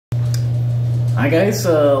Hi guys,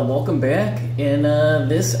 welcome back. In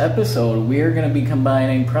this episode, we are going to be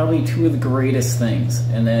combining probably two of the greatest things,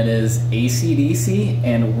 and that is AC/DC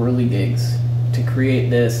and whirligigs to create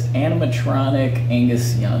this animatronic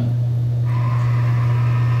Angus Young.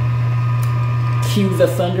 Cue the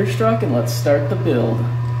thunderstruck and let's start the build.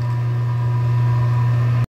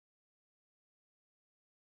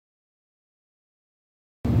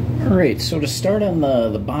 Alright, so to start on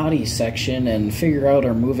the body section and figure out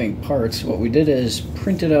our moving parts, what we did is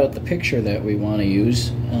printed out the picture that we want to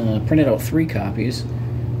use, printed out 3 copies,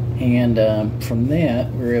 and from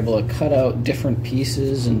that we were able to cut out different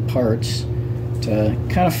pieces and parts to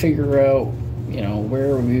kind of figure out, you know,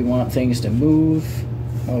 where we want things to move,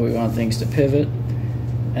 how we want things to pivot,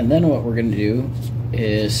 and then what we're going to do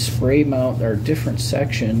is spray mount our different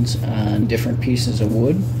sections on different pieces of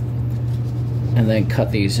wood and then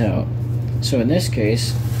cut these out. So in this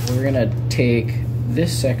case, we're going to take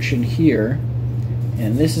this section here,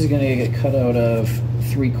 and this is going to get cut out of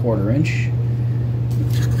 3/4 inch.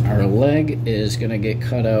 Our leg is going to get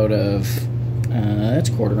cut out of, that's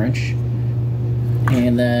 1/4 inch.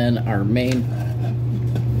 And then our main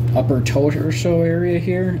upper torso area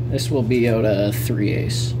here, this will be out of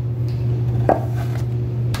 3/8.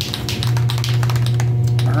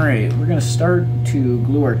 Alright, we're going to start to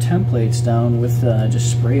glue our templates down with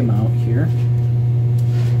just spray mount here.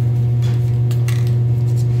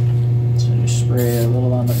 So just spray a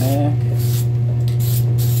little on the back.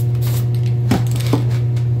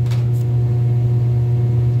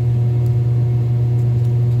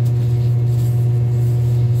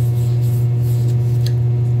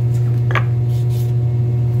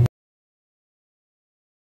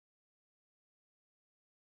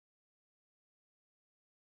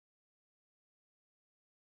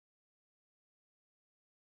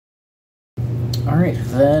 Alright,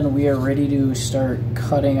 then we are ready to start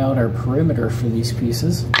cutting out our perimeter for these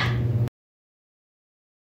pieces.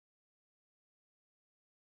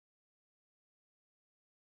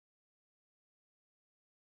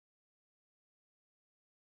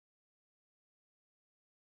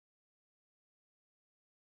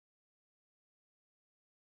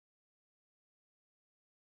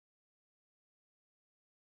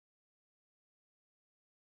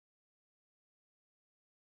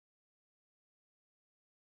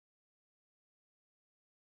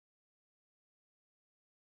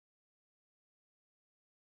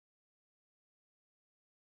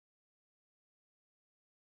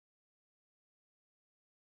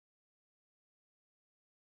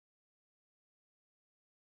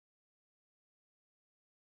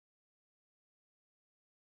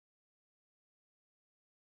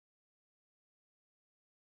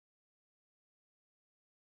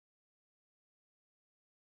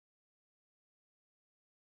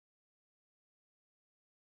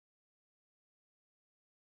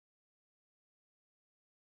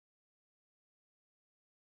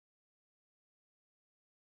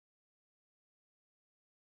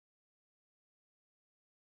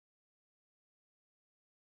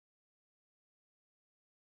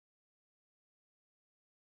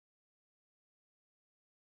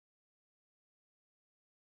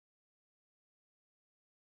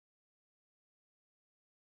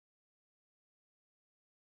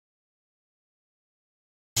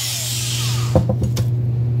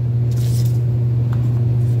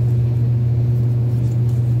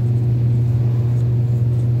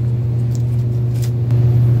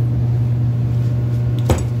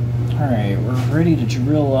 Alright, we're ready to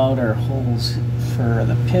drill out our holes for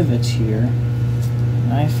the pivots here.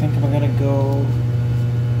 And I think I'm going to go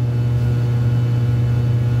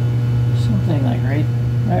something like right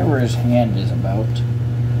where his hand is about.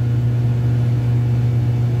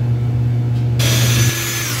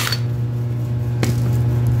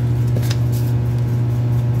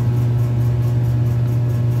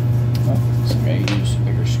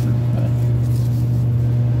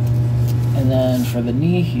 And then for the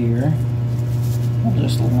knee here, we'll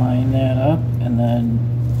just line that up and then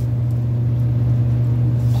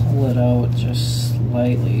pull it out just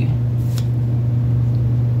slightly.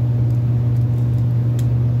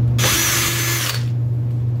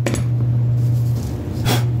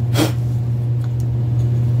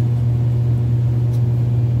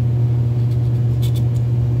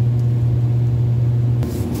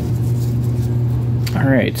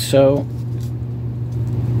 Alright, so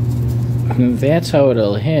that's how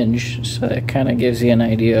it'll hinge, so that kind of gives you an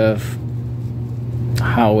idea of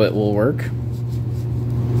how it will work.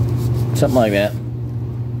 Something like that.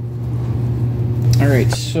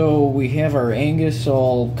 Alright, so we have our Angus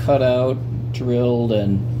all cut out, drilled,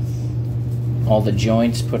 and all the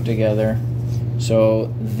joints put together.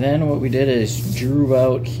 So then what we did is drew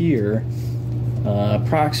out here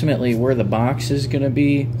approximately where the box is going to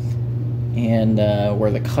be, and where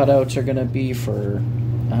the cutouts are going to be for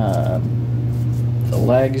the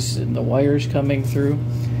legs and the wires coming through.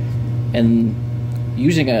 And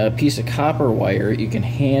using a piece of copper wire, you can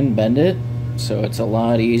hand bend it, so it's a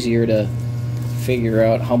lot easier to figure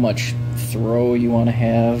out how much throw you want to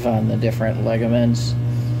have on the different ligaments.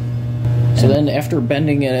 So then after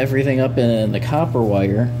bending everything up in the copper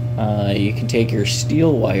wire, you can take your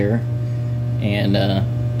steel wire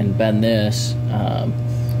and bend this.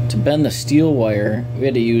 To bend the steel wire, we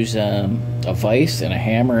had to use a vise and a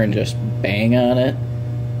hammer and just bang on it.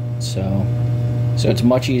 So it's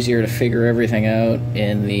much easier to figure everything out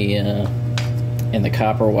in the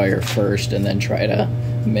copper wire first, and then try to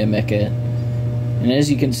mimic it. And as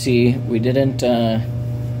you can see, we didn't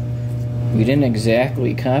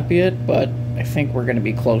exactly copy it, but I think we're going to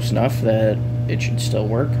be close enough that it should still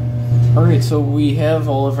work. Alright, so we have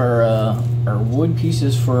all of our wood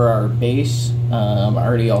pieces for our base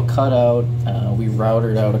already all cut out. We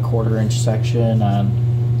routed out a 1/4 inch section on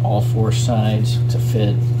all 4 sides to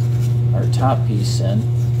fit our top piece in.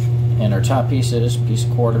 And our top piece is a piece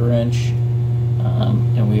 1/4 inch.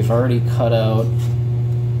 And we've already cut out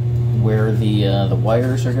where the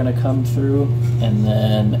wires are going to come through, and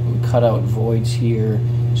then we cut out voids here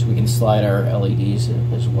so we can slide our LEDs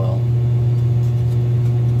as well.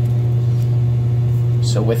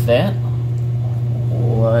 So with that,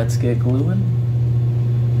 let's get gluing.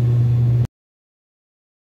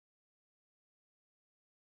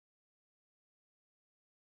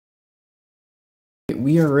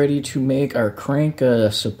 We are ready to make our crank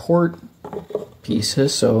support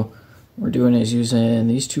pieces. So what we're doing is using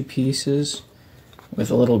these 2 pieces with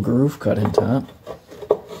a little groove cut in top,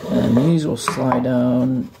 and these will slide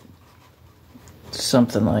down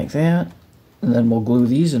something like that, and then we'll glue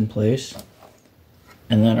these in place.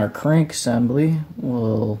 And then our crank assembly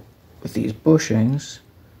will, with these bushings,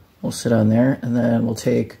 will sit on there, and then we'll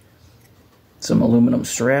take some aluminum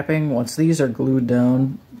strapping. Once these are glued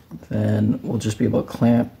down, then we'll just be able to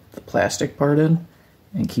clamp the plastic part in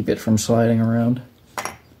and keep it from sliding around.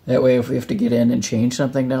 That way, if we have to get in and change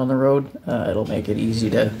something down the road, it'll make it easy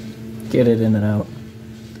to get it in and out.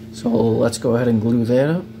 So let's go ahead and glue that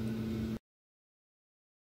up.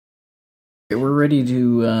 Okay, we're ready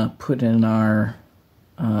to put in our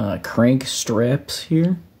crank straps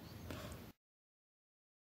here.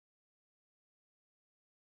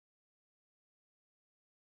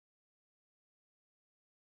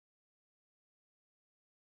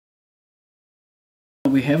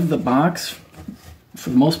 We have the box, for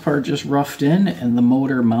the most part, just roughed in and the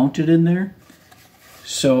motor mounted in there.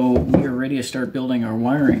 So we are ready to start building our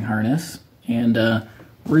wiring harness, and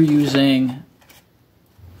we're using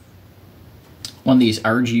one of these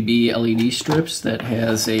RGB LED strips that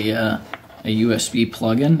has a USB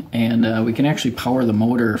plug-in, and we can actually power the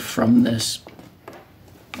motor from this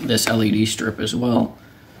LED strip as well.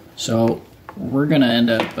 So we're going to end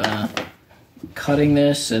up cutting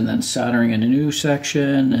this and then soldering in a new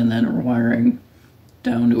section, and then wiring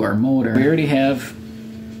down to our motor. We already have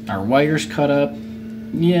our wires cut up.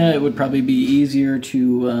 Yeah, it would probably be easier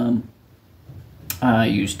to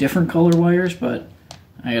use different color wires, but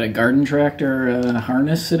I got a garden tractor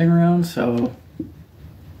harness sitting around, so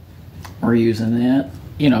we're using that.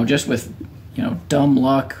 You know, just with, you know, dumb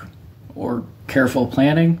luck or careful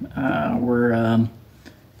planning, we're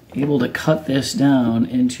able to cut this down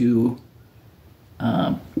into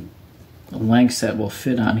lengths that will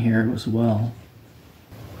fit on here as well.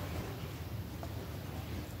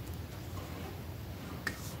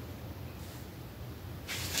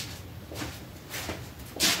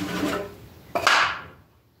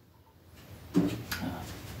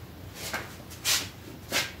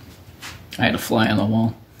 I had a fly on the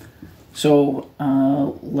wall. So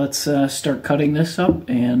let's start cutting this up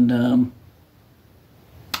and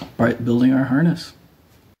building our harness.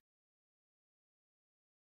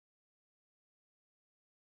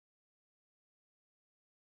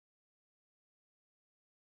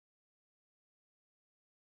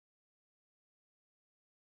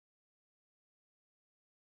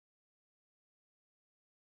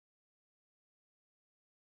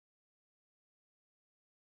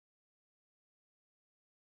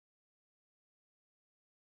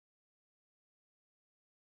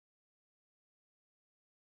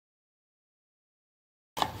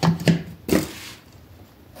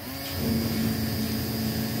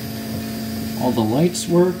 All the lights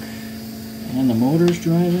work and the motor's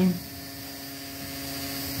driving.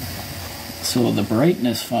 So the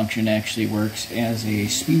brightness function actually works as a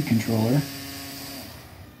speed controller.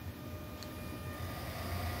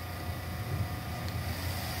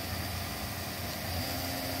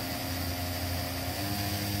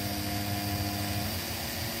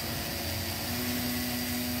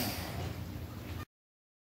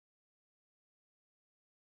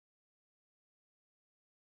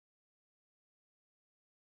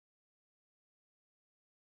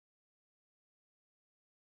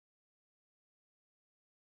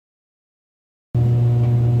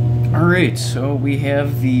 Alright, so we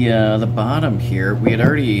have the bottom here. We had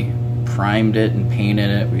already primed it and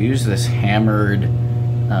painted it. We used this hammered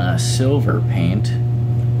silver paint,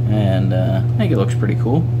 and I think it looks pretty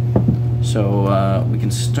cool. So we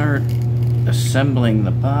can start assembling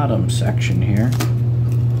the bottom section here.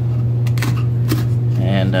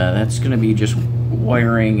 And that's going to be just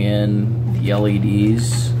wiring in the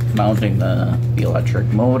LEDs, mounting the electric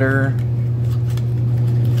motor,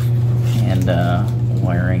 and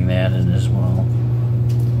wiring that in as well.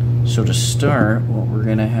 So to start, what we're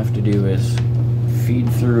going to have to do is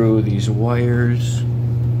feed through these wires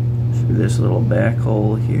through this little back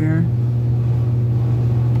hole here.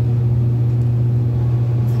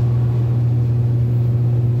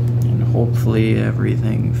 And hopefully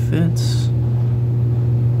everything fits.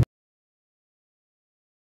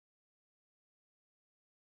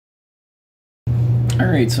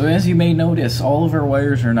 Alright, so as you may notice, all of our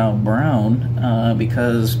wires are now brown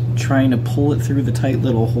because trying to pull it through the tight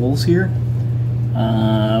little holes here,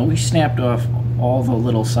 we snapped off all the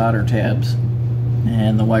little solder tabs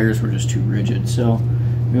and the wires were just too rigid. So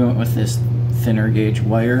we went with this thinner gauge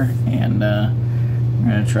wire, and I'm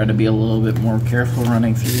going to try to be a little bit more careful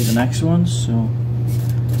running through the next ones. So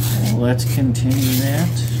let's continue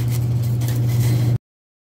that.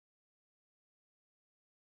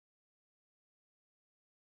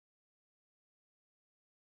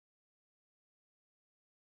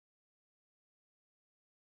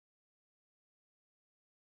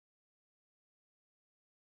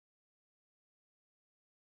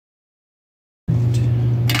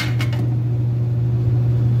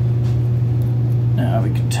 Now we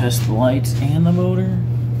can test the lights and the motor.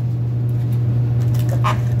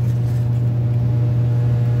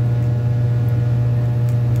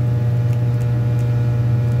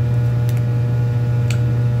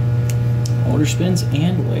 Motor spins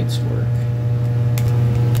and lights work.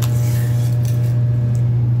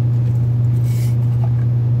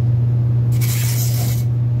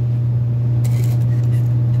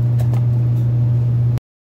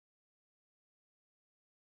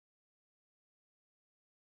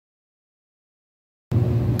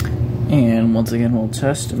 And once again, we'll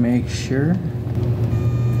test to make sure.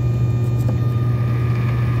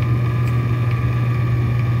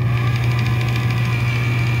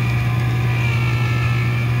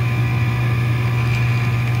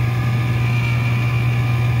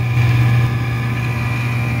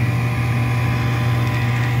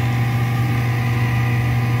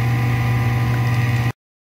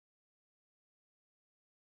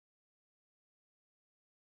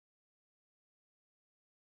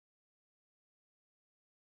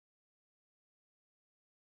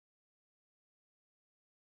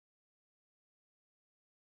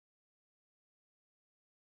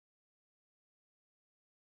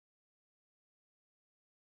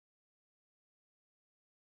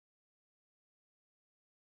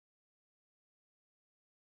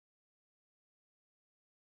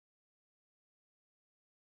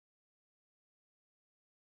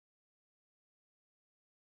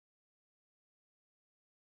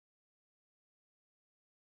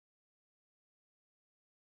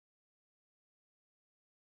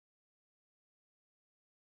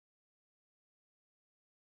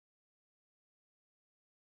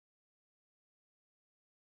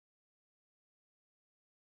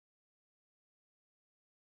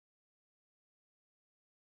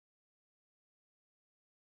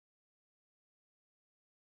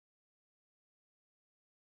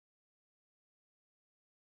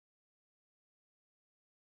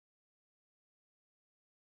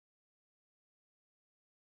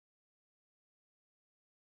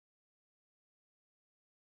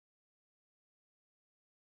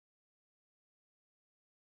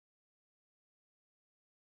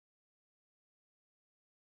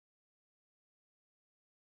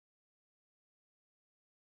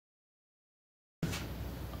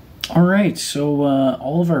 Alright, so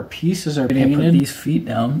all of our pieces are painted. Put these feet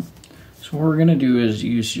down. So what we're going to do is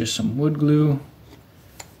use just some wood glue,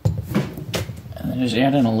 and then just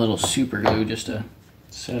add in a little super glue just to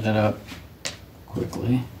set it up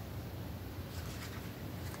quickly.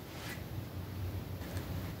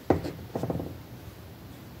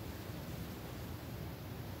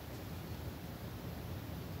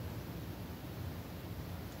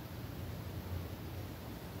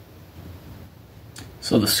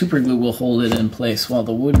 So the super glue will hold it in place while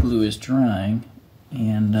the wood glue is drying,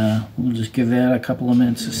 and we'll just give that a couple of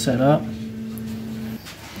minutes to set up.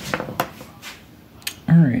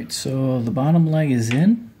 Alright, so the bottom leg is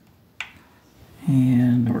in,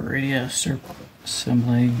 and we're ready to start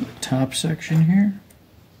assembling the top section here.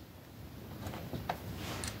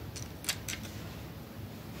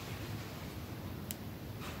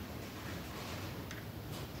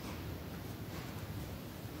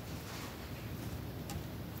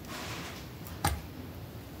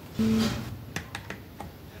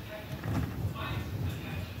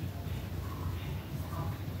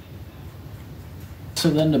 So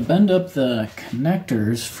then to bend up the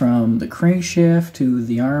connectors from the crankshaft to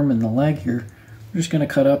the arm and the leg here, we're just going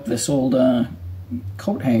to cut up this old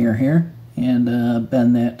coat hanger here and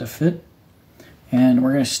bend that to fit. And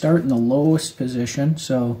we're going to start in the lowest position.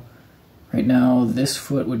 So right now this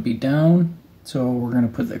foot would be down, so we're going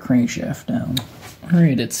to put the crankshaft down.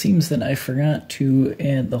 Alright, it seems that I forgot to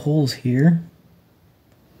add the holes here.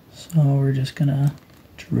 So we're just going to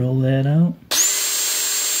drill that out.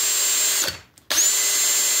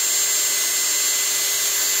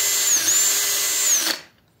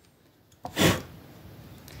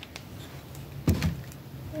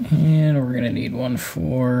 And we're going to need one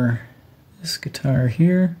for this guitar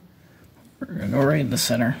here. We're going to go right in the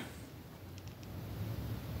center.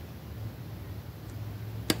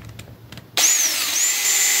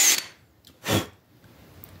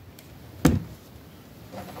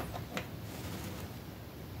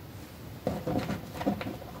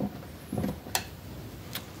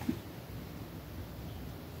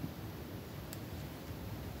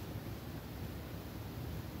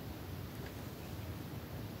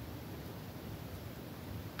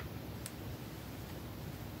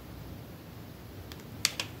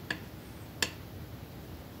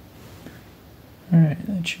 Alright,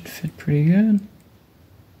 that should fit pretty good.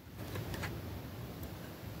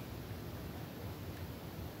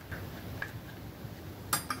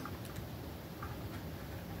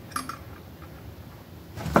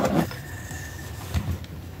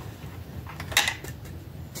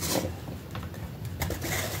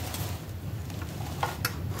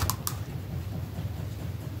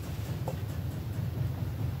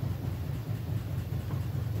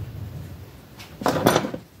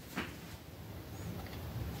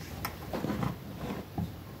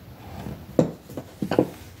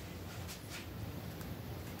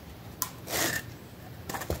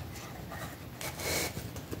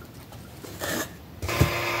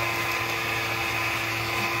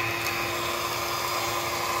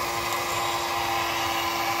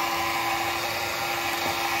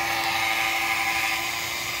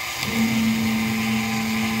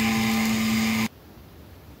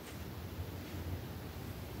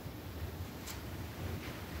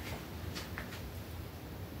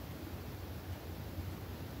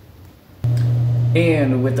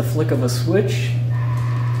 And with the flick of a switch,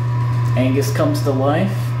 Angus comes to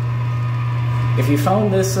life. If you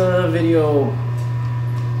found this video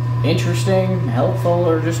interesting, helpful,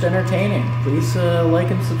 or just entertaining, please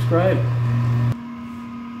like and subscribe.